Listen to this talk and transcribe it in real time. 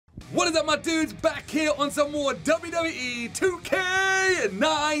What is up, my dudes? Back here on some more WWE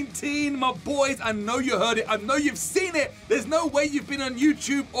 2K19, my boys. I know you heard it. I know you've seen it. There's no way you've been on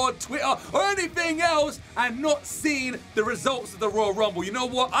YouTube or Twitter or anything else and not seen the results of the Royal Rumble. You know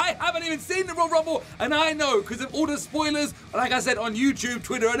what? I haven't even seen the Royal Rumble, and I know because of all the spoilers, like I said, on YouTube,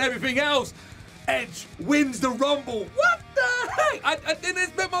 Twitter, and everything else. Edge wins the Rumble. What the heck? I didn't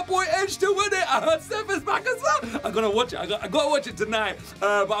expect my boy Edge to win it. I heard Seth is back as well. I'm gonna watch it. I gotta watch it tonight.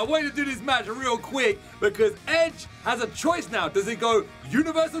 But I wanted to do this match real quick because Edge has a choice now. Does he go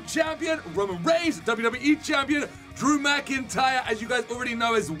Universal Champion, Roman Reigns, WWE Champion, Drew McIntyre, as you guys already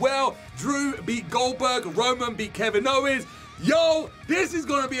know as well. Drew beat Goldberg, Roman beat Kevin Owens. Yo, this is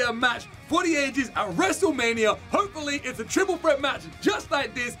gonna be a match for the ages at WrestleMania. Hopefully it's a triple threat match just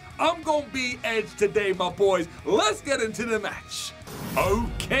like this. I'm gonna be Edge today, my boys. Let's get into the match.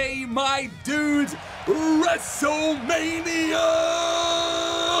 Okay, my dudes,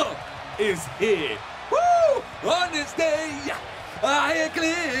 WrestleMania is here. Woo! On this day, I hear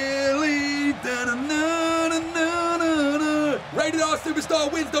clearly. Rated R Superstar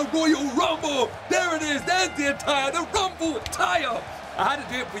wins the Royal Rumble. There it is. There's the attire, the Rumble attire. I had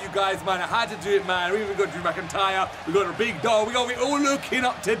to do it for you guys, man. I had to do it, man. We got Drew McIntyre. We got a big dog. We all looking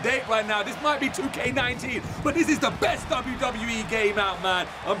up to date right now. This might be 2K19, but this is the best WWE game out, man.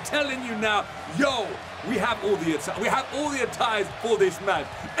 I'm telling you now. Yo, we have all the attires for this match.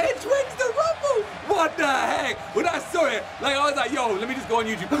 Edge wins the Rumble. What the heck? When I saw it, like I was like, yo, let me just go on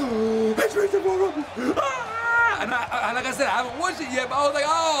YouTube. Edge wins the Royal Rumble. And like I said, I haven't watched it yet, but I was like,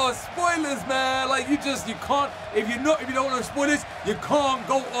 oh, spoilers, man. Like you can't, if you don't want to spoilers, you can't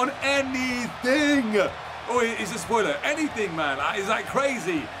go on anything. Oh, it's a spoiler. Anything, man. It's like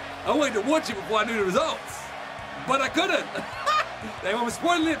crazy. I wanted to watch it before I knew the results, but I couldn't. They were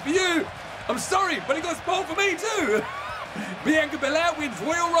spoiling it for you. I'm sorry, but it got spoiled for me too. Bianca Belair wins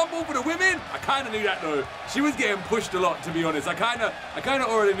Royal Rumble for the women. I kind of knew that though. She was getting pushed a lot, to be honest. I kind of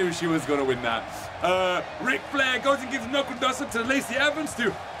already knew she was gonna win that. Ric Flair goes and gives knuckle duster to Lacey Evans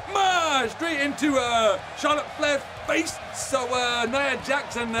to march straight into Charlotte Flair's face. So Nia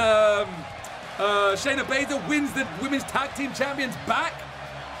Jax and Shayna Baszler wins the women's tag team champions back.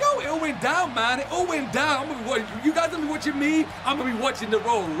 Yo, it all went down, man. It all went down. You guys gonna be watching me. I'm gonna be watching the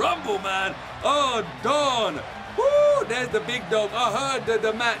Royal Rumble, man. Oh, darn. Woo, there's the big dog. I heard that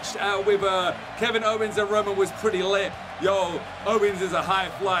the match with Kevin Owens and Roman was pretty lit. Yo, Owens is a high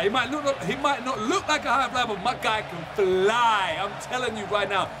flyer. He might not look like a high flyer, but my guy can fly. I'm telling you right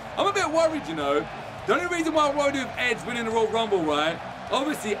now. I'm a bit worried, you know. The only reason why I'm worried with Edge winning the Royal Rumble, right?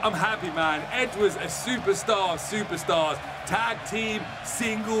 Obviously, I'm happy, man. Edge was a superstar of superstars. Tag team,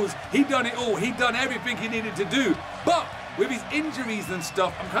 singles. He done it all. He done everything he needed to do. But with his injuries and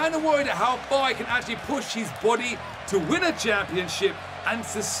stuff, I'm kind of worried at how far he can actually push his body to win a championship and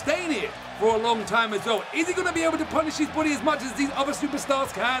sustain it for a long time as well. Is he going to be able to punish his body as much as these other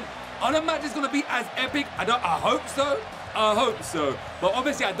superstars can? Are the matches going to be as epic? I hope so. I hope so. But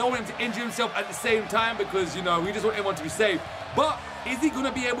obviously, I don't want him to injure himself at the same time because, you know, we just want everyone to be safe. But is he going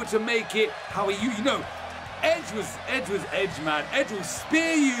to be able to make it how he, you know, Edge was Edge, man. Edge will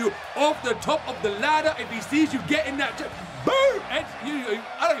spear you off the top of the ladder if he sees you getting that. Boom! Edge,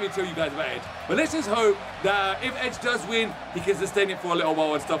 I don't even tell you guys about Edge. But let's just hope that if Edge does win, he can sustain it for a little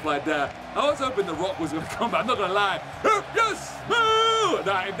while and stuff like that. I was hoping The Rock was going to come back. I'm not going to lie. Yes! Woo!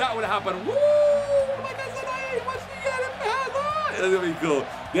 Nah, if that would happen, woo! Like I said, I ain't watching you get it, man. That's going to be cool.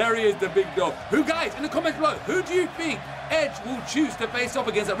 There he is, the big dog. Who, guys, in the comments below, who do you think Edge will choose to face off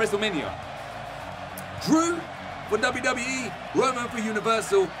against at WrestleMania? Drew for WWE, Roman for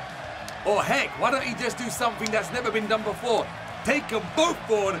Universal, or heck, why don't he just do something that's never been done before? Take them both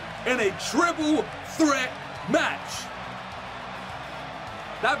on in a triple threat match.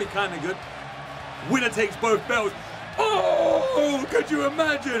 That'd be kind of good. Winner takes both belts. Oh, could you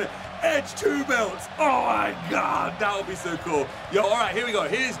imagine? Edge 2 belts. Oh my God, that would be so cool. Yo, all right, here we go.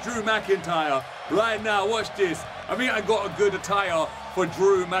 Here's Drew McIntyre. Right now, watch this. I mean, I got a good attire for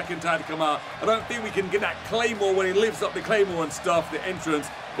Drew McIntyre to come out. I don't think we can get that Claymore when he lifts up the Claymore and stuff, the entrance.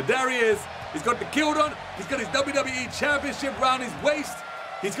 But there he is. He's got the kilt on. He's got his WWE Championship around his waist.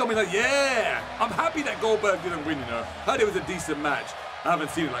 He's coming like, yeah. I'm happy that Goldberg didn't win, you know. Heard it was a decent match. I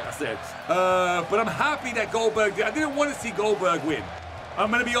haven't seen it, like I said. But I'm happy that Goldberg did. I didn't want to see Goldberg win. I'm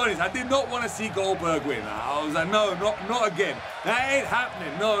going to be honest, I did not want to see Goldberg win. I was like, no, not again. That ain't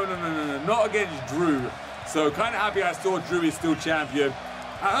happening. No, not against Drew. So kind of happy I saw Drew is still champion.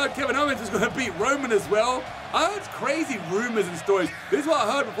 I heard Kevin Owens was going to beat Roman as well. I heard crazy rumors and stories. This is what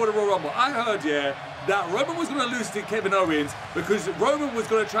I heard before the Royal Rumble. I heard, yeah, that Roman was going to lose to Kevin Owens because Roman was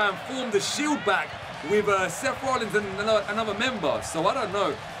going to try and form the Shield back with Seth Rollins and another member. So I don't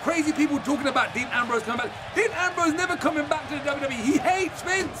know. Crazy people talking about Dean Ambrose coming back. Dean Ambrose never coming back to the WWE. He hates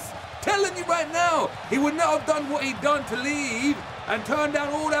Vince. Telling you right now, he would not have done what he'd done to leave and turn down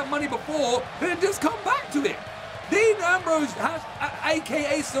all that money before, then just come back to it. Dean Ambrose has,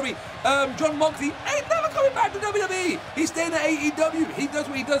 aka John Moxley, ain't never coming back to WWE. He's staying at AEW. He does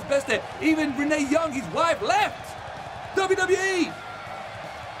what he does best there. Even Renee Young, his wife, left WWE.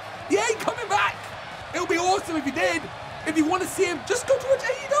 He ain't coming back. It'll be awesome if he did. If you want to see him, just go to watch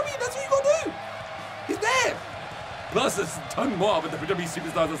AEW. That's what you gotta do. He's there. Plus, there's a ton more of the WWE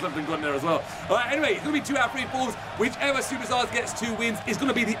Superstars that's left and gone there as well. All right, anyway, it's going to be 2 out of 3 falls. Whichever Superstars gets 2 wins is going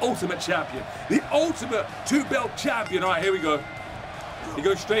to be the ultimate champion. The ultimate 2-belt champion. All right, here we go. He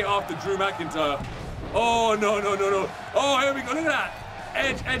goes straight after Drew McIntyre. Oh, no, no, no, no. Oh, here we go. Look at that.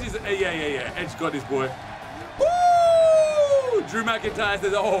 Edge is... Yeah. Edge got this boy. Woo! Drew McIntyre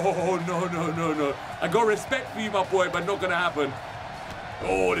says, oh, no, no, no, no. I got respect for you, my boy, but not going to happen.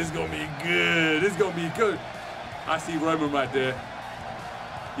 Oh, this is going to be good. This is going to be good. I see Roman right there.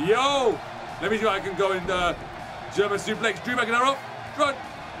 Yo! Let me see if I can go in the German suplex. Drew McIntyre up. Front.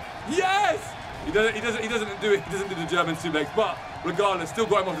 Yes! He doesn't do the German suplex, but regardless, still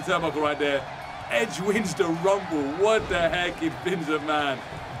got him off the turnbuckle right there. Edge wins the Rumble. What the heck is Vince McMahon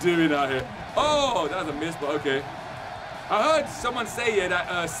doing out here? Oh, that was a miss, but okay. I heard someone say here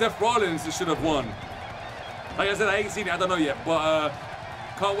that Seth Rollins should have won. Like I said, I ain't seen it. I don't know yet, but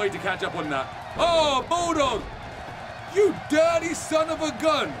can't wait to catch up on that. Oh, Bulldog! You dirty son of a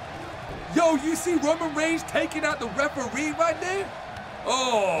gun! Yo, you see Roman Reigns taking out the referee right there?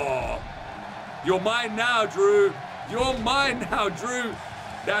 Oh! You're mine now, Drew. You're mine now, Drew.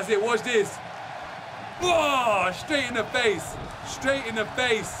 That's it, watch this. Oh, straight in the face. Straight in the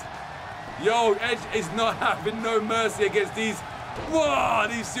face. Yo, Edge is not having no mercy against these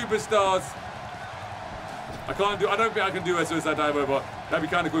superstars. I don't think I can do a suicide dive, but that'd be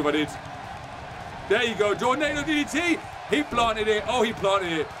kind of cool if I did. There you go, Tornado DDT. He planted it. Oh, he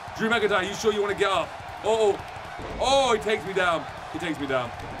planted it. Drew McIntyre, you sure you want to get up? Oh, he takes me down. He takes me down.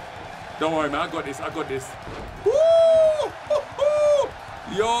 Don't worry, man. I got this. I got this. Woo!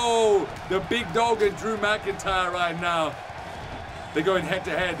 Yo, the big dog and Drew McIntyre right now. They're going head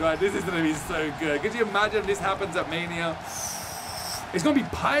to head, right? This is going to be so good. Could you imagine if this happens at Mania? It's going to be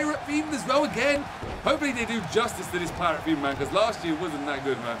pirate themed as well again. Hopefully they do justice to this pirate theme, man, because last year wasn't that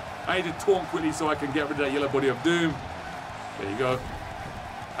good, man. I need to taunt quickly so I can get rid of that yellow body of doom. There you go.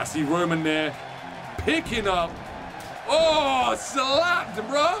 I see Roman there. Picking up. Oh, slapped,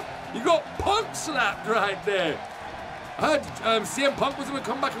 bro. You got Punk slapped right there. I heard CM Punk was going to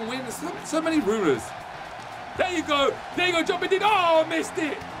come back and win. There's so many rumors. There you go. There you go, jumping DDT. Oh, I missed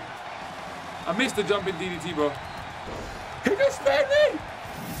it. I missed the jumping DDT, bro. He just spin me!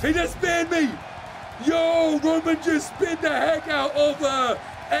 He just spin me! Yo, Roman just spin the heck out of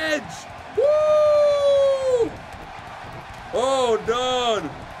Edge! Woo! Oh, done!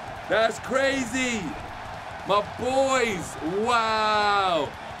 That's crazy! My boys! Wow!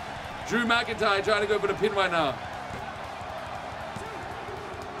 Drew McIntyre trying to go for the pin right now.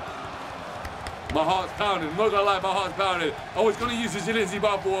 My heart's pounding. I'm not gonna lie, my heart's pounding. I was gonna use the agility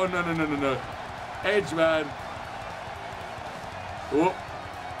bar for no. Edge, man. Oh,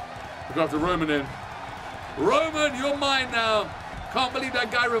 look after Roman in. Roman, you're mine now. Can't believe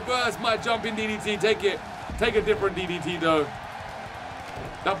that guy reversed my jumping DDT. Take it. Take a different DDT, though.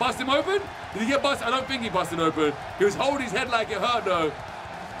 That bust him open? Did he get busted? I don't think he busted open. He was holding his head like it hurt, though.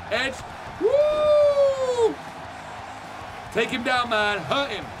 Edge. Woo! Take him down, man.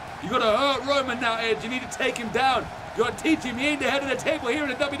 Hurt him. You got to hurt Roman now, Edge. You need to take him down. You got to teach him. He ain't the head of the table here in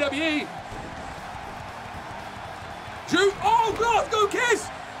the WWE. Drew, oh, Glasgow kiss!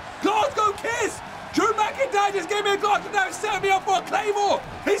 Glasgow kiss! Drew McIntyre just gave me a Glasgow, now he's setting me up for a Claymore!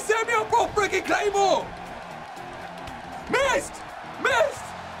 He set me up for a freaking Claymore! Missed! Missed!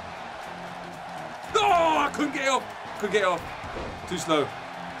 Oh, I couldn't get it off. Couldn't get it off. Too slow.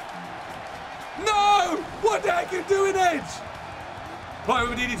 No! What the heck are you doing, Edge? Play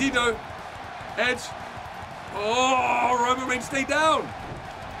with a DDT though. Edge. Oh, Roman Reigns stay down.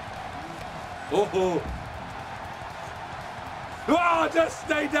 Oh. Oh, just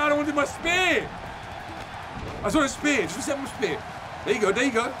stay down. I wanted my spear. I saw a spear. Just set my spear. There you go. There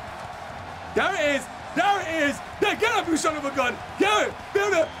you go. There it is. There it is. There, get up, you son of a gun. Get it.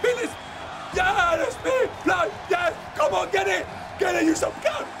 Build it. Build this. Yeah, the spear. No, yes. Come on, get it. Get it, you son of a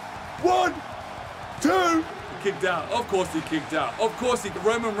gun. 1, 2. He kicked out. Of course he kicked out. Of course he.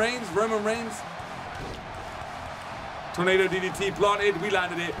 Roman Reigns. Tornado DDT planted. We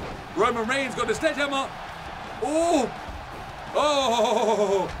landed it. Roman Reigns got the sledgehammer. Oh.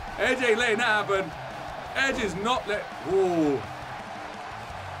 Oh, Edge ain't letting that happen. Edge is not let. Ooh.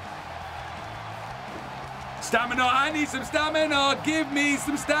 Stamina. I need some stamina. Give me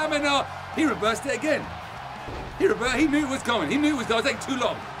some stamina. He reversed it again. He knew it was coming. He knew it was going to take too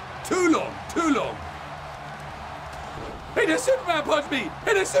long. Too long. Too long. He just Superman punched me.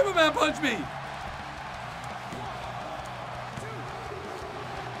 He just Superman punched me.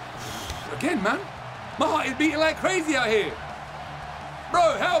 Again, man. My heart is beating like crazy out here.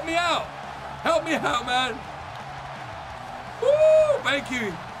 Bro, help me out. Help me out, man. Woo! Thank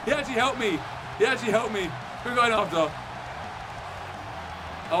you. He actually helped me. He actually helped me. Who are we going after?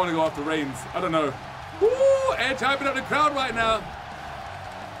 I want to go after Reigns. I don't know. Woo! Edge hyping up the crowd right now.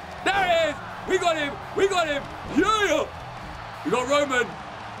 There he is. We got him. We got him. Yeah. We got Roman.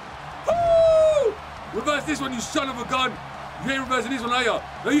 Woo! Reverse this one, you son of a gun. You ain't reversing this one, are you?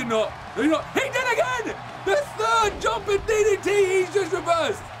 No, you're not. No, you're not. He did again! The third jumping DDT he's just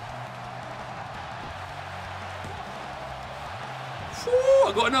reversed. Whew,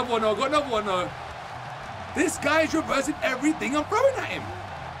 I got another one though. I got another one though. This guy is reversing everything I'm throwing at him.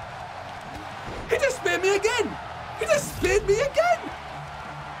 He just speared me again. He just speared me again.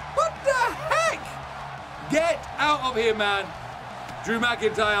 What the heck? Get out of here, man. Drew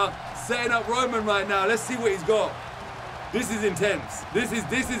McIntyre setting up Roman right now. Let's see what he's got. This is intense. This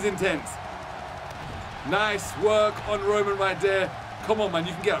is intense. Nice work on Roman right there. Come on, man.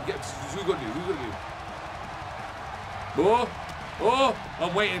 You can get up. Who's got you? Who's got you? Oh, oh.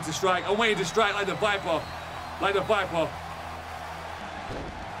 I'm waiting to strike. I'm waiting to strike like the Viper. Like the Viper.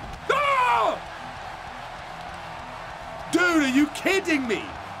 Ah! Dude, are you kidding me?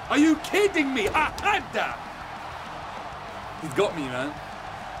 Are you kidding me? I had that. He's got me, man.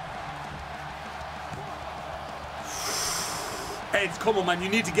 Edge, come on, man. You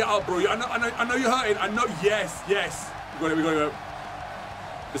need to get up, bro. I know you're hurting. I know. Yes, yes. We got it. We got it.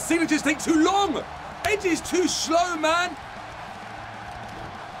 The signatures take too long. Edge is too slow, man.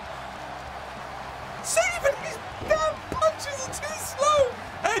 See, even his damn punches are too slow.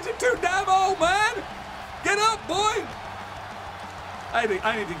 Edge is too damn old, man. Get up, boy. I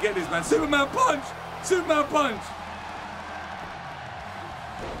need to get this, man. Superman punch. Superman punch.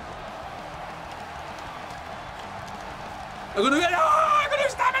 I'm gonna get. Oh, I'm gonna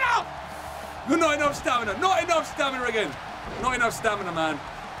have stamina. Not enough stamina. Not enough stamina again. Not enough stamina, man.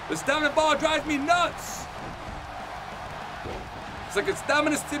 The stamina bar drives me nuts. It's like a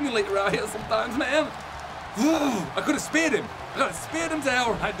stamina stimulator out here sometimes, man. I could have speared him. I could have speared him to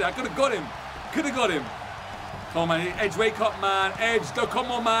hell right there. I could have got him. Could have got him. Come on, man. Edge, wake up, man. Edge, go.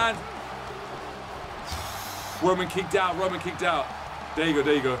 Come on, man. Roman kicked out. Roman kicked out. There you go.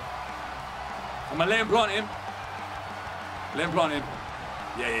 There you go. I'm gonna let him plant him. Let him plant him.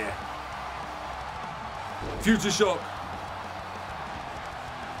 Yeah, yeah. Future shock.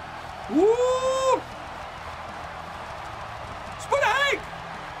 Woo! Split egg!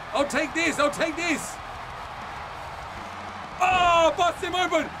 I'll take this. I'll take this. Oh, bust him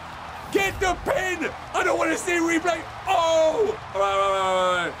open. Get the pin. I don't want to see replay. Oh! All right,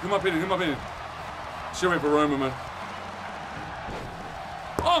 all right. Who am I pinning? Who am I pinning? Should wait for Roman, man.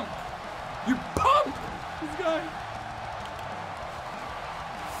 Punk! You punk! This guy.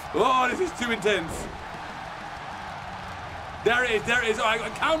 Oh, this is too intense. There it is, there it is. All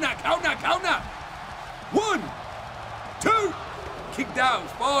right, count that, count that, count that. 1, 2. Kicked out.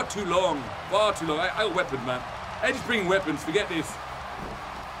 Far too long. Far too long. I got weapons, man. Edge is bringing weapons. Forget this.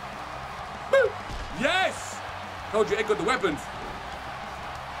 Woo. Yes! Told you, Ed got the weapons.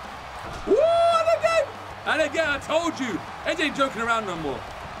 Woo! And again! And again, I told you. Ed ain't joking around no more.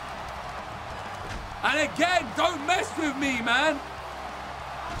 And again, don't mess with me, man.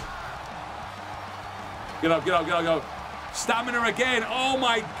 Get up, get up, get up, get up. Stamina again. Oh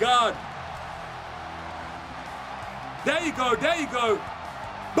my God. There you go, there you go.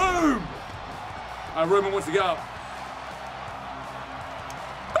 Boom. Roman wants to get up.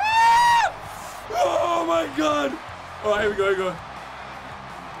 Ah! Oh my God. All right, here we go, here we go.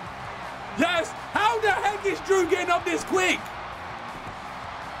 Yes. How the heck is Drew getting up this quick?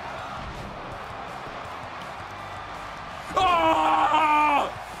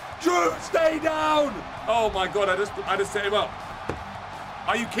 Oh! Drew, stay down. Oh my God, I just set him up.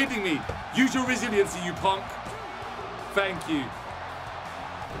 Are you kidding me? Use your resiliency, you punk. Thank you.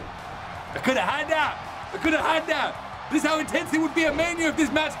 I could have had that. I could have had that. This is how intense it would be at Mania if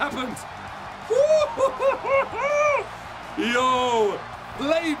this match happened. Yo,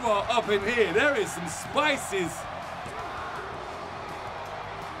 flavor up in here. There is some spices.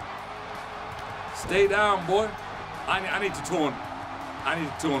 Stay down, boy. I need to taunt. I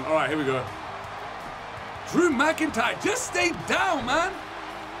need to taunt. All right, here we go. Drew McIntyre, just stay down, man.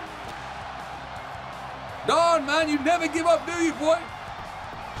 Don, man, you never give up, do you, boy?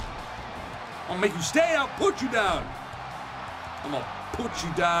 I'm gonna make you stay, I'll put you down. I'm gonna put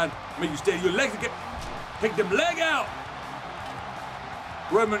you down, make you stay. Your legs get, take them leg out.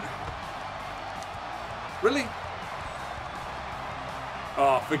 Roman. Really?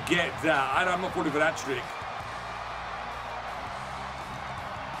 Oh, forget that. I'm not falling for that trick.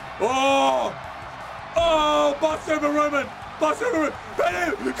 Oh! Oh, bust over Roman. Bust over Roman.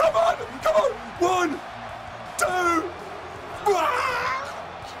 Ready? Come on, come on. 1, 2.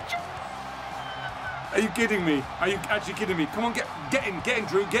 Are you kidding me? Are you actually kidding me? Come on, get in,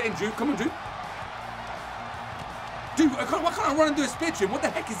 Drew, Drew. Come on, Drew. Dude, why can't I run and do a spear to him? What the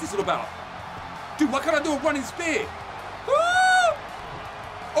heck is this all about? Dude, why can't I do a running spear? Ah!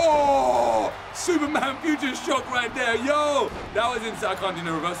 Oh! Superman future shock right there, yo! That was insane. I can't do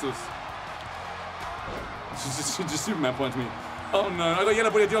no reversals. Just Superman points me. Oh no, I got yellow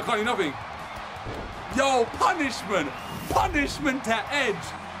body, I can't do nothing. Yo, punishment! Punishment to edge!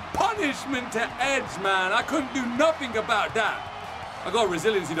 Punishment to edge, man. I couldn't do nothing about that. I got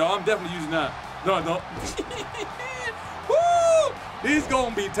resiliency though, I'm definitely using that. No, I'm not. Woo! This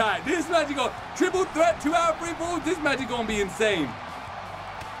gonna be tight. This match is gonna triple threat, 2 out of 3 falls. This match is gonna be insane.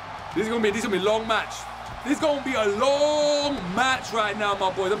 This is gonna be a long match. This is gonna be a long match right now,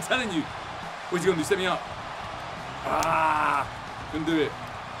 my boys. I'm telling you. What's he gonna do? Set me up. Ah, couldn't do it.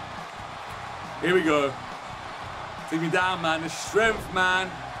 Here we go. Take me down, man. The strength, man.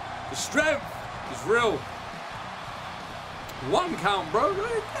 The strength is real. 1 count, bro.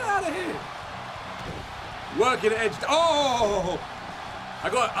 Get out of here. Working the edge. Oh! I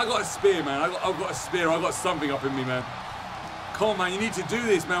got a spear, man. I've got a spear. I got something up in me, man. Come on, man. You need to do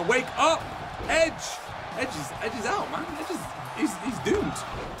this, man. Wake up. Edge. Edge is out, man. He's doomed.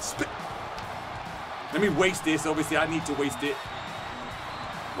 Let me waste this. Obviously, I need to waste it.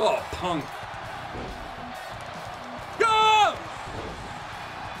 Oh, punk. Go!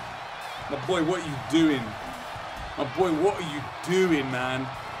 My boy, what are you doing? My boy, what are you doing, man?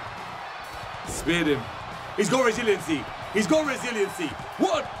 Speared him. He's got resiliency. He's got resiliency.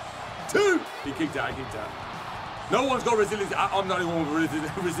 1, 2. He kicked out. No one's got resiliency. I'm not the only one with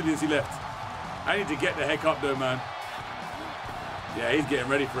resiliency left. I need to get the heck up, though, man. Yeah, he's getting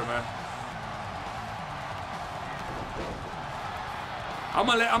ready for it, man. I'm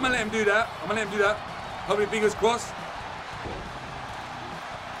gonna let him do that. Hopefully, fingers crossed.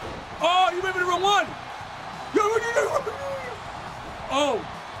 Oh, you went for the wrong one. Oh.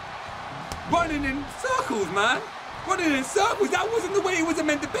 Running in circles, man. Running in circles. That wasn't the way it was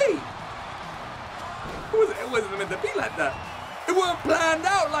meant to be. It wasn't meant to be like that. It wasn't planned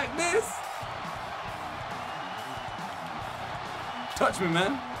out like this. Touch me,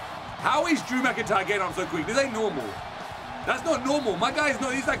 man. How is Drew McIntyre getting up so quick? This ain't normal. That's not normal. My guy's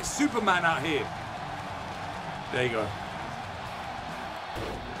not, he's like a Superman out here. There you go.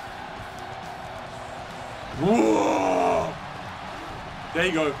 Whoa! There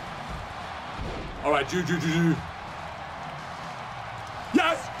you go. All right, Drew.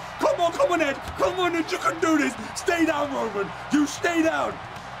 Yes! Come on, Ed. Come on, Ed. You can do this. Stay down, Roman. You stay down.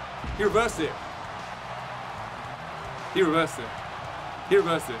 He reversed it.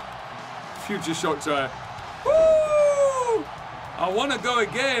 Future shock try. Woo! I want to go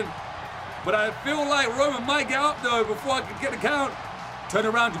again, but I feel like Roman might get up though before I can get the count. Turn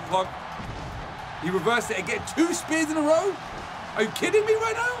around, you punk. He reversed it and get 2 spears in a row? Are you kidding me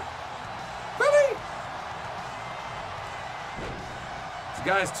right now? Really? This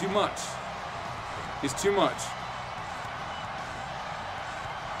guy is too much. He's too much.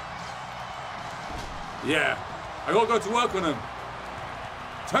 Yeah, I gotta go to work on him.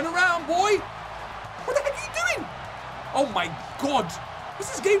 Turn around, boy. What the heck are you doing? Oh my God. What's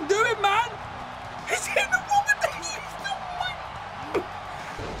this game doing, man? He's hitting the wall with the heat.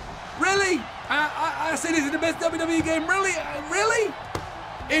 Really? I say this is the best WWE game. Really? Really?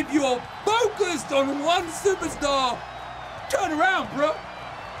 If you're focused on one superstar, turn around, bro.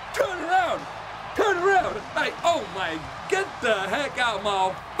 Turn around. Hey, oh my, get the heck out of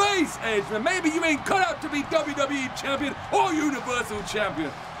my face, Edge, man. Maybe you ain't cut out to be WWE champion or Universal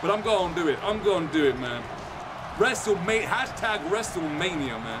champion, but I'm gonna do it. Man. WrestleMania,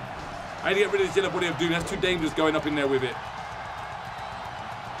 #WrestleMania, man. I need to get rid of this yellow body of doom. That's too dangerous going up in there with it.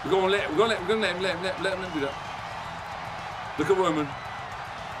 We're gonna let him do that. Look at Roman.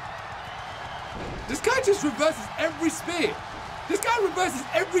 This guy just reverses every spear. You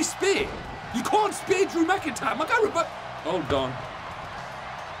can't spear Drew McIntyre. My guy reverse. Hold on.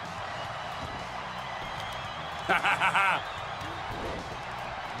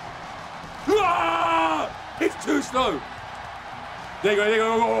 It's too slow. There you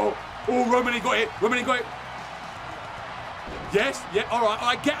go. Oh, Roman, he got it. Roman, he got it. Yes, yeah, all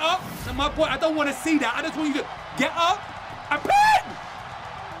right, get up. And my boy, I don't want to see that. I just want you to get up and pin.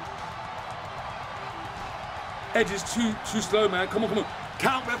 Edge is too slow, man. Come on.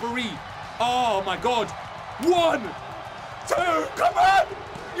 Count, referee. Oh, my God. 1, 2, come on.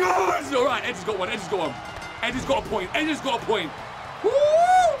 Yes. All right, Edge has got one. Edge has got a point. Woo!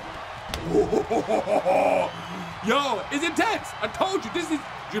 Yo, it's intense. I told you, this is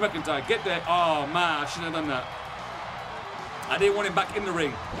Drew McIntyre. Get there. Oh, man, I shouldn't have done that. I didn't want him back in the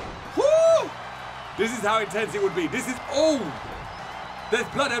ring. Woo! This is how intense it would be. This is, oh! There's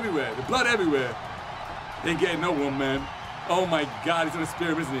blood everywhere. The blood everywhere. They ain't getting no one, man. Oh my God, he's gonna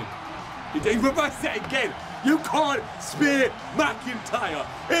spear him, isn't he? He reversed it again. You can't spear McIntyre.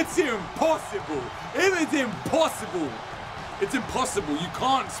 It's impossible. It is impossible. It's impossible. You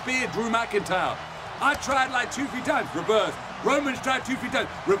can't spear Drew McIntyre. I tried like 2-3 times. Reverse. Roman's tried 2-3 times.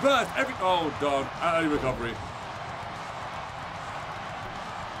 Reverse. Oh, darn. Early recovery.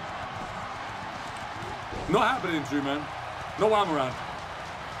 Not happening, Drew, man. No arm around.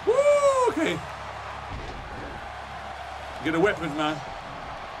 Woo! Okay. Get the weapons, man.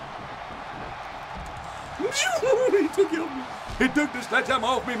 He took it off me. He took the sledgehammer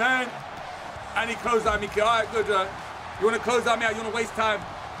off me, man. And he closed out me. All right, good. You want to close out me out? You want to waste time?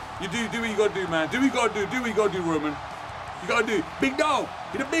 You do what you got to do, man. Do what you got to do. Do what you got to do, Roman. You got to do. Big dog.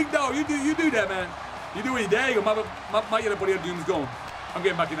 You're the big dog. You do that, man. You do it. There you go. My yellow body of doom's gone. I'm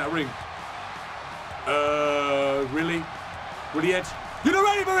getting back in that ring. Really? Really, Edge? You're not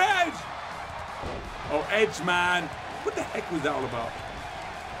ready for Edge! Oh, Edge, man. What the heck was that all about?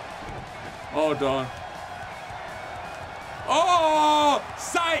 Oh, darn. Oh!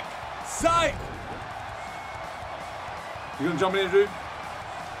 Psych! Psych! You gonna jump in, Drew?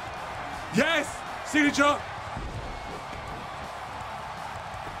 Yes! Signature!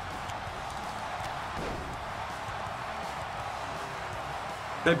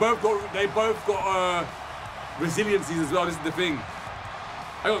 They both got resiliencies as well. This is the thing.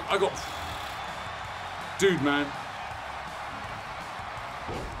 I got dude, man.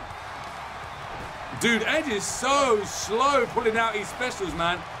 Dude, Edge is so slow pulling out his specials,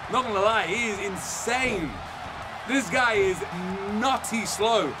 man. Not gonna lie, he is insane. This guy is nutty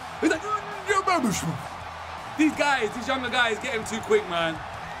slow. He's like, these younger guys get him too quick, man.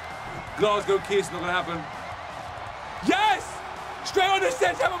 Glasgow kiss, not gonna happen. Yes! Straight on the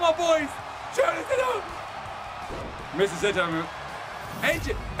sledgehammer, my boys! Straight on the sledgehammer! Mr. Sledgehammer.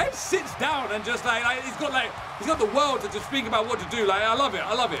 Edge sits down and just like he's got the world to just think about what to do. Like, I love it.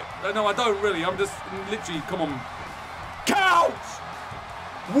 No, I don't really. I'm just literally, come on. Count!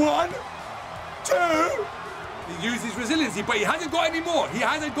 1, 2. He used his resiliency, but he hasn't got any more. He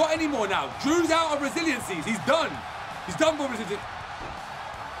hasn't got any more now. Drew's out of resiliencies. He's done. He's done for resiliency.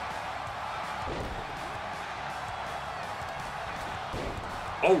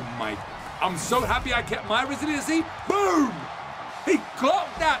 Oh my, I'm so happy I kept my resiliency. Boom! He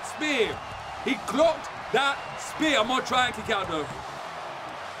clocked that spear. He clocked that spear. I'm gonna try and kick out though.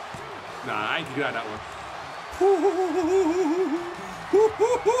 Nah, I ain't kicking out that one.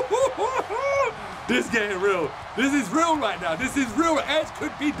 This is getting real. This is real right now. This is real. Edge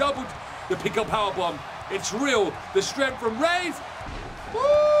could be doubled. The pickup powerbomb. It's real. The strength from Reigns.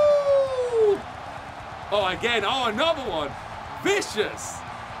 Woo! Oh, again. Oh, another one. Vicious.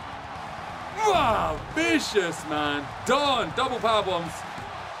 Wow, vicious, man. Done. Double power bombs.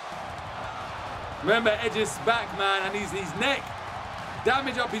 Remember, Edge's back, man, and his neck.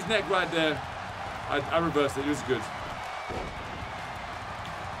 Damage up his neck right there. I reversed it. It was good.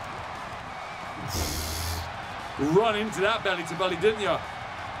 Run into that belly to belly, didn't you?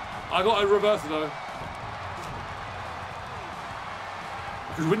 I got a reversal though.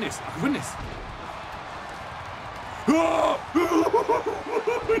 I could win this. I could win this. Oh!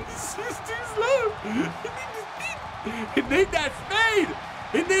 It's just too slow. He need that speed.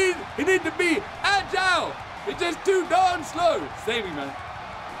 He need to be agile. It's just too darn slow. Save me, man.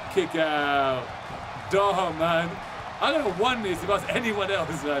 Kick out. Darn, man. I could have won this if I was anyone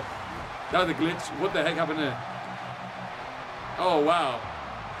else, man. That was a glitch. What the heck happened there? Oh, wow.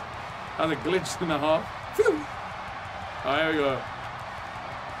 That was a glitch and a half. Oh, here we go.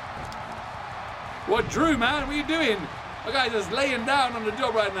 What, Drew, man? What are you doing? That guy's just laying down on the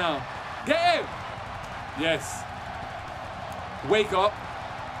job right now. Get him! Yes. Wake up.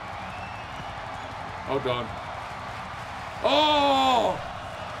 Hold on. Oh!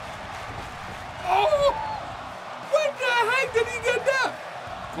 Oh! What the heck did he get that?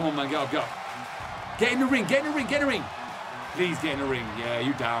 Come on, man. Get up, get up. Get in the ring. Get in the ring. Get in the ring. Please get in the ring. Yeah,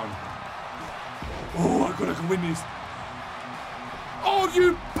 you down. Oh, I can win this. Oh,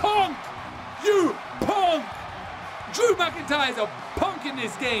 you punk! You punk! Drew McIntyre's a punk in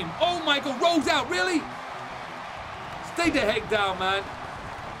this game. Oh my God, rolls out, really? Stay the heck down, man.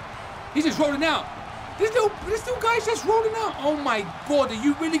 He's just rolling out. This little guy's just rolling out. Oh my God, are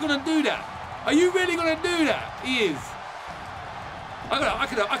you really gonna do that? Are you really gonna do that? He is. I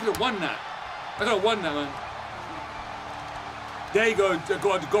could have won that. I could have won that, man. There you go.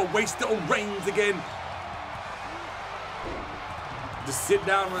 Go waste it on Reigns again. Just sit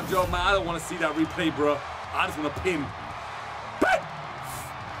down on the job, man. I don't want to see that replay, bro. I just want to pin.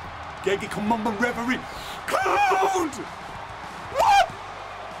 Get come on, referee. Count! 1,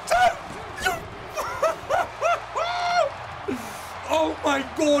 2, oh my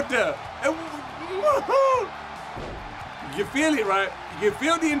God! You feel it, right? You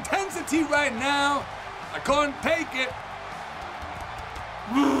feel the intensity right now. I can't take it.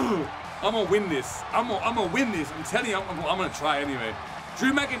 I'm gonna win this. I'm gonna win this. I'm telling you, I'm gonna try anyway.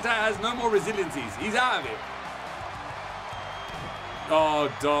 Drew McIntyre has no more resiliencies. He's out of it. Oh,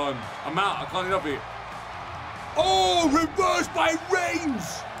 done. I'm out. I can't get up here. Oh, reversed by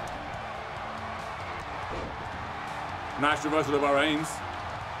Reigns. Nice reversal by Reigns.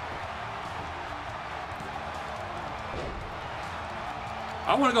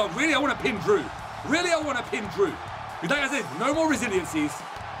 I want to go, really, I want to pin Drew. Really, I want to pin Drew. Because like I said, no more resiliencies.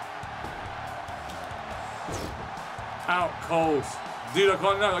 Out cold. Dude, I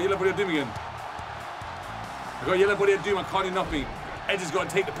can't, no, I got yellow body of doom again. I got yellow body of doom, I can't do nothing. Edge has got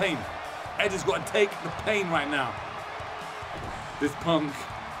to take the pain. Edge has got to take the pain right now. This punk.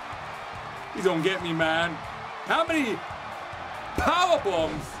 He's gonna get me, man. How many power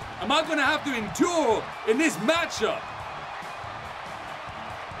bombs am I gonna have to endure in this matchup?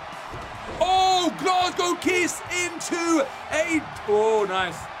 Oh, Glasgow kiss into a, oh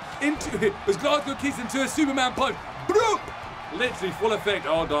nice. It was Glasgow kiss into a Superman punch. Bloop! Literally full effect.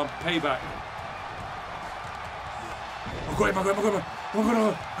 Oh, damn, payback. I got him, I got him, I got him. Oh my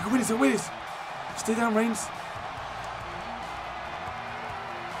God, I can win this, I can win this. Stay down, Reigns.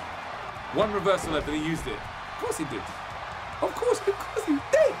 One reversal left and he used it. Of course he did. Of course he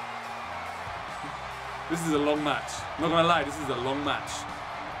did. This is a long match. I'm not gonna lie, this is a long match.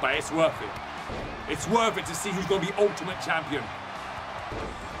 But it's worth it. It's worth it to see who's gonna be Ultimate Champion.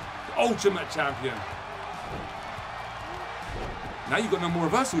 Ultimate Champion. Now you got no more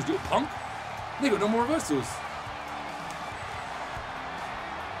reversals, you punk. Now you got no more reversals.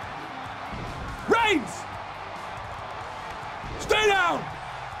 Reigns! Stay down!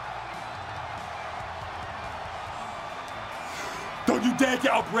 Don't you dare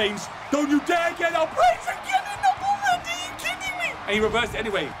get up, Reigns! Don't you dare get up, Reigns! You're getting up already! Are you kidding me? And he reversed it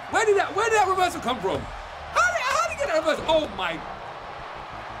anyway. Where did that reversal come from? How did he get that reversal? Oh my!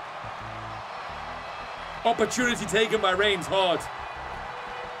 Opportunity taken by Reigns hard.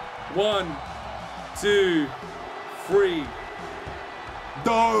 1, 2, 3.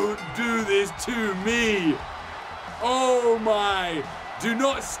 Don't do this to me. Oh my. Do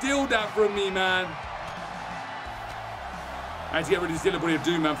not steal that from me, man. I had to get rid of this yellow body of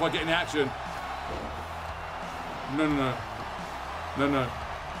doom, man, before I get in action. No.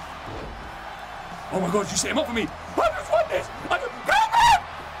 Oh my God, you set him up for me. I just won this. Come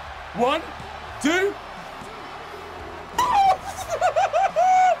on. 1, 2.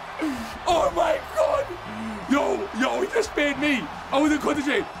 Oh my God. Yo, he just spared me. I wasn't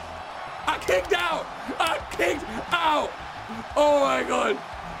concentrating. I kicked out. Oh my God.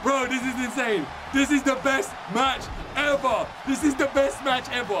 Bro, this is insane. This is the best match ever. This is the best match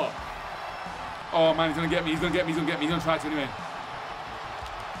ever. Oh man, he's gonna get me. He's gonna try to anyway.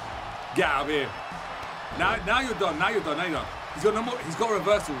 Get out of here. Now you're done. He's got no more. He's got a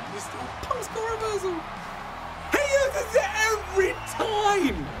reversal. Punk's got a reversal. He uses it every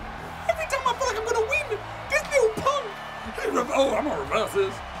time. Every time I feel like I'm gonna win. This little punk. Oh, I'm gonna reverse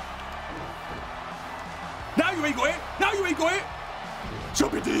this. Now you ain't got it.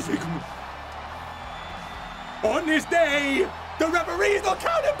 Jump it easy. On this day, the referee is not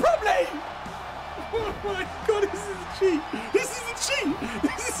counting properly. Oh my God, this is a cheat.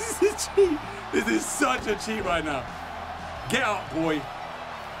 This is such a cheat right now. Get out, boy.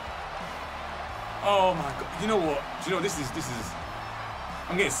 Oh my God. You know what? This is.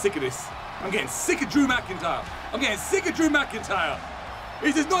 I'm getting sick of this. I'm getting sick of Drew McIntyre.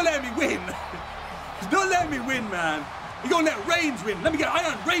 He's just not letting me win. He's not letting me win, man. He's gonna let Reigns win. Let me get it. I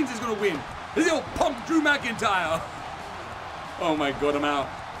know Reigns is gonna win. This little punk Drew McIntyre. Oh my God, I'm out.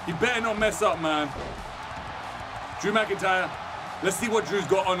 He better not mess up, man. Drew McIntyre. Let's see what Drew's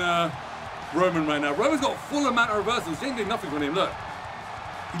got on Roman right now. Roman's got a full amount of reversals. He ain't doing nothing on him. Look.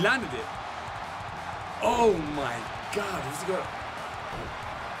 He landed it. Oh my God.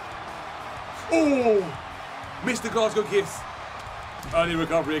 Oh! Missed the Glasgow kiss. Early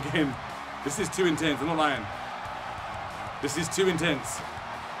recovery again. This is too intense, I'm not lying. This is too intense.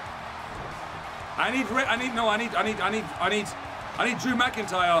 I need Drew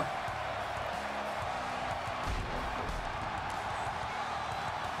McIntyre.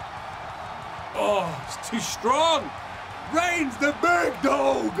 Oh, it's too strong. Reigns the big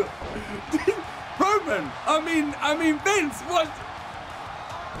dog. Roman. I mean Vince. What?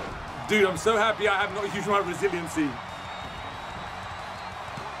 Dude, I'm so happy I have not a huge amount of resiliency.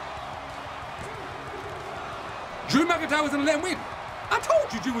 Drew McIntyre was gonna let him win. I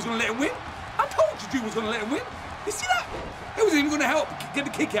told you Drew was gonna let him win. I told you Drew was gonna let him win. You see that? It wasn't even gonna help get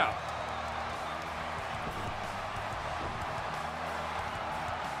the kick out.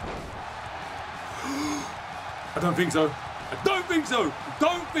 I don't think so. I don't think so. I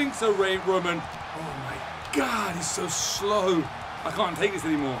don't think so, Roman. Oh my God, he's so slow. I can't take this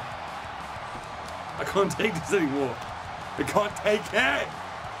anymore. I can't take this anymore. I can't take it.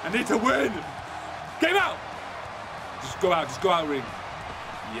 I need to win. Get him out. Just go out, ring.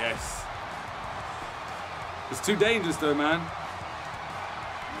 Yes. It's too dangerous though, man.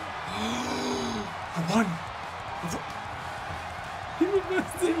 I won. He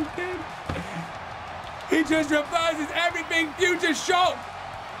reversed it again. He just reverses everything. Future shock.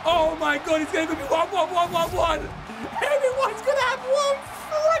 Oh my God, it's gonna be 1-1-1-1-1. Everyone's gonna have one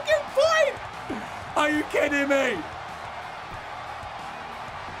freaking point. Are you kidding me?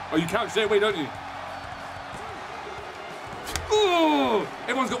 Oh, you count straight away, don't you? Ooh,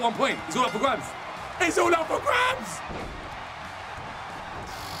 everyone's got 1 point. It's all up for grabs. It's all up for grabs.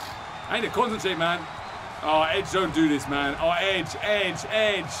 I need to concentrate, man. Oh, Edge, don't do this, man. Oh, Edge.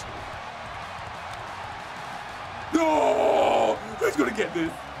 No! Who's gonna get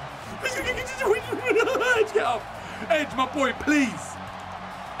this? Who's gonna get this? Edge, get up. Edge, my boy, please.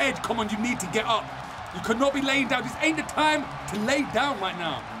 Edge, come on, you need to get up. You could not be laying down. This ain't the time to lay down right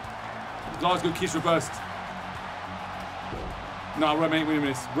now. Glasgow kiss reversed. No, Roman ain't winning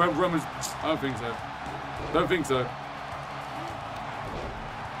this. Roman's... I don't think so. Don't think so.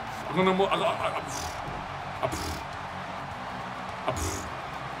 I don't know more. I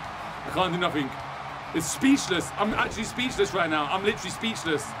can't do nothing. It's speechless. I'm actually speechless right now. I'm literally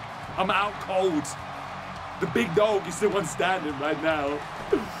speechless. I'm out cold. The big dog is the one standing right now.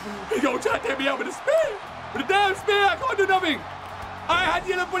 He's gonna try to take me out with a spear. With a damn spear, I can't do nothing. I had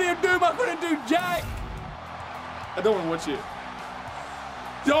yellow body of doom, I couldn't do jack. I don't want to watch it.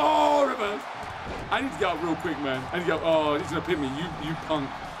 Oh, reverse. I need to get up real quick, man. I need to get up. Oh, he's gonna pin me. You punk.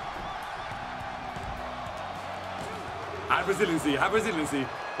 Have resiliency. Have resiliency.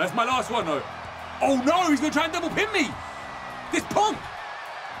 That's my last one, though. Oh no, he's gonna try and double pin me. This punk.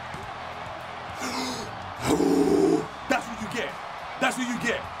 That's what you get. That's what you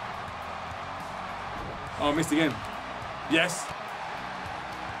get. Oh, I missed again. Yes.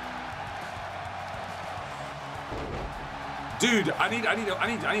 Dude, I need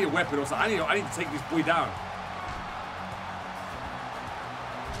a weapon or something. I need to take this boy down.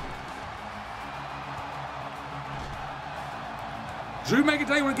 Drew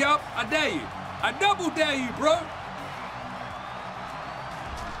McIntyre, you wanna get up? I dare you. I double dare you, bro.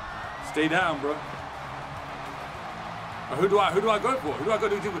 Stay down, bro. Who do I go for? Who do I go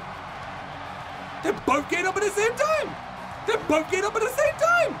to? They're both getting up at the same time. They're both getting up at the same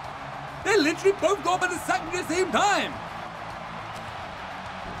time. They literally both go up at the same time.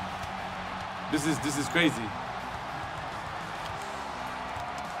 This is crazy.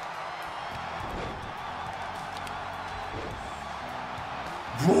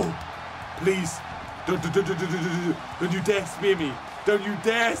 Whoa! Please, don't you dare spear me! Don't you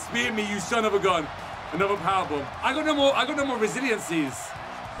dare spear me, you son of a gun! Another powerbomb. I got no more resiliencies.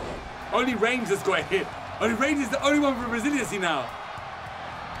 Only Reigns has got a hit. Only Reigns is the only one with resiliency now.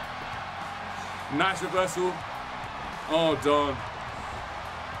 Nice reversal. Oh, darn.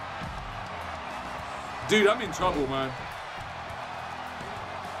 Dude, I'm in trouble, man.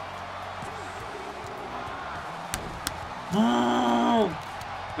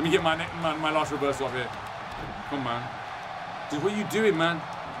 Let me get my last reversal off here. Come on. Dude, what are you doing, man?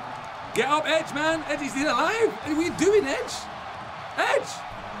 Get up, Edge, man. Edge is still alive. What are you doing, Edge? Edge!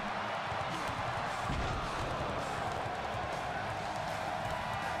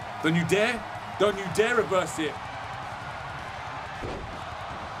 Don't you dare. Don't you dare reverse it.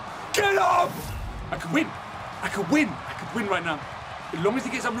 Get up! I could win. I could win. I could win right now. As long as he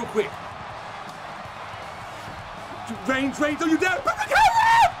gets up real quick. Reigns, don't you dare! Put the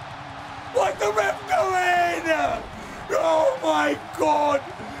camera up! What's the ref doing? Oh my God!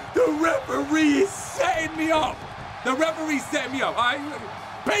 The referee is setting me up. The referee set me up. All right,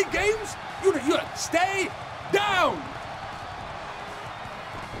 play games. You stay down.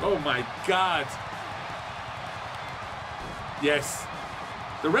 Oh my God. Yes.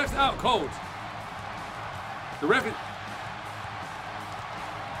 The ref's out cold. The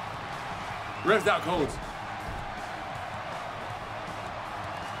ref's out cold.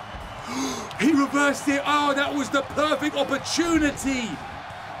 He reversed it. Oh, that was the perfect opportunity.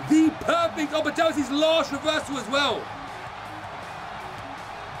 The perfect opportunity. That was his last reversal as well.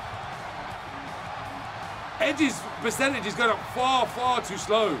 Edge's percentage is going up far, far too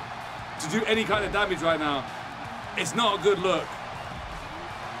slow to do any kind of damage right now. It's not a good look.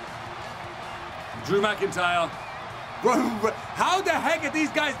 Drew McIntyre. Bro, how the heck are these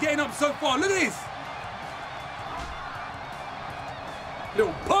guys getting up so far? Look at this.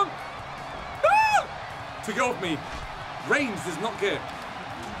 Little punk. Ah! Took it off me. Reigns does not care.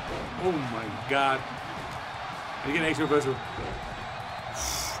 Oh my God. You get an extra reversal.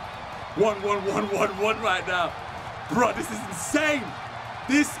 1-1-1-1-1 right now. Bro, this is insane.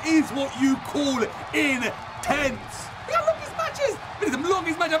 This is what you call intense. Look how long this match is. It is the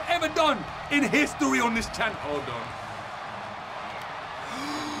longest match I've ever done in history on this channel. Hold on.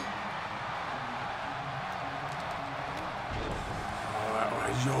 All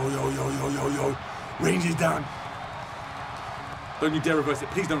right. Yo. Range is down. Don't you dare reverse it.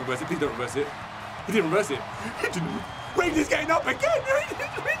 Please don't reverse it. Please don't reverse it. He didn't reverse it. Range is getting up again.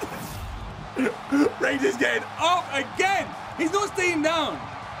 Range is getting up again. He's not staying down.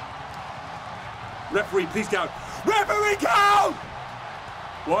 Referee, please count. Referee, count!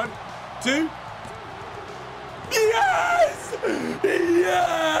 1, 2. Yes!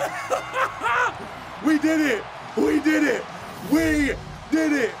 Yeah! We did it! We did it! We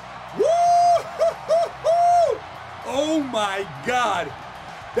did it! Woo! Oh my God!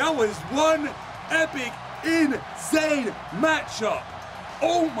 That was one epic, insane matchup!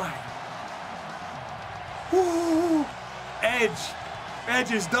 Oh my! Woo! Edge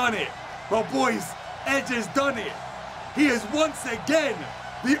has done it. My boys, Edge has done it. He is once again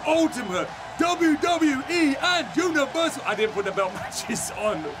the ultimate WWE and Universal. I didn't put the belt matches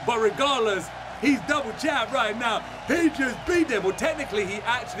on, but regardless, he's double champ right now. He just beat them. Well, technically, he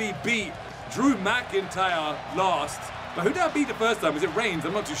actually beat Drew McIntyre last. But who did I beat the first time? Was it Reigns?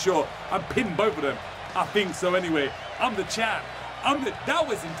 I'm not too sure. I pinned both of them. I think so anyway. I'm the champ. That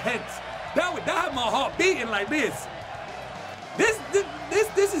was intense. That had my heart beating like this.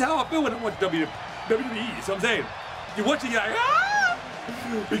 This is how I feel when I watch WWE. You know what I'm saying? You're watching, you're like, ah!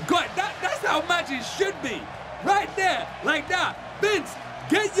 We got it. That's how matches should be. Right there, like that. Vince,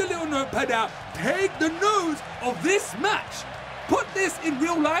 get your little notepad out. Take the notes of this match. Put this in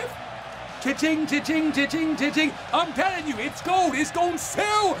real life. Cha-ching, cha-ching, cha-ching, cha-ching. I'm telling you, it's gold. It's going to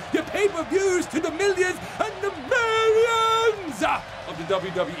sell your pay-per-views to the millions and the millions of the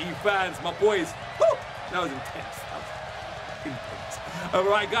WWE fans, my boys. Woo! That was intense. All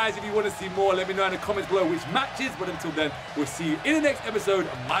right, guys, if you want to see more, let me know in the comments below which matches. But until then, we'll see you in the next episode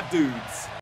of my dudes.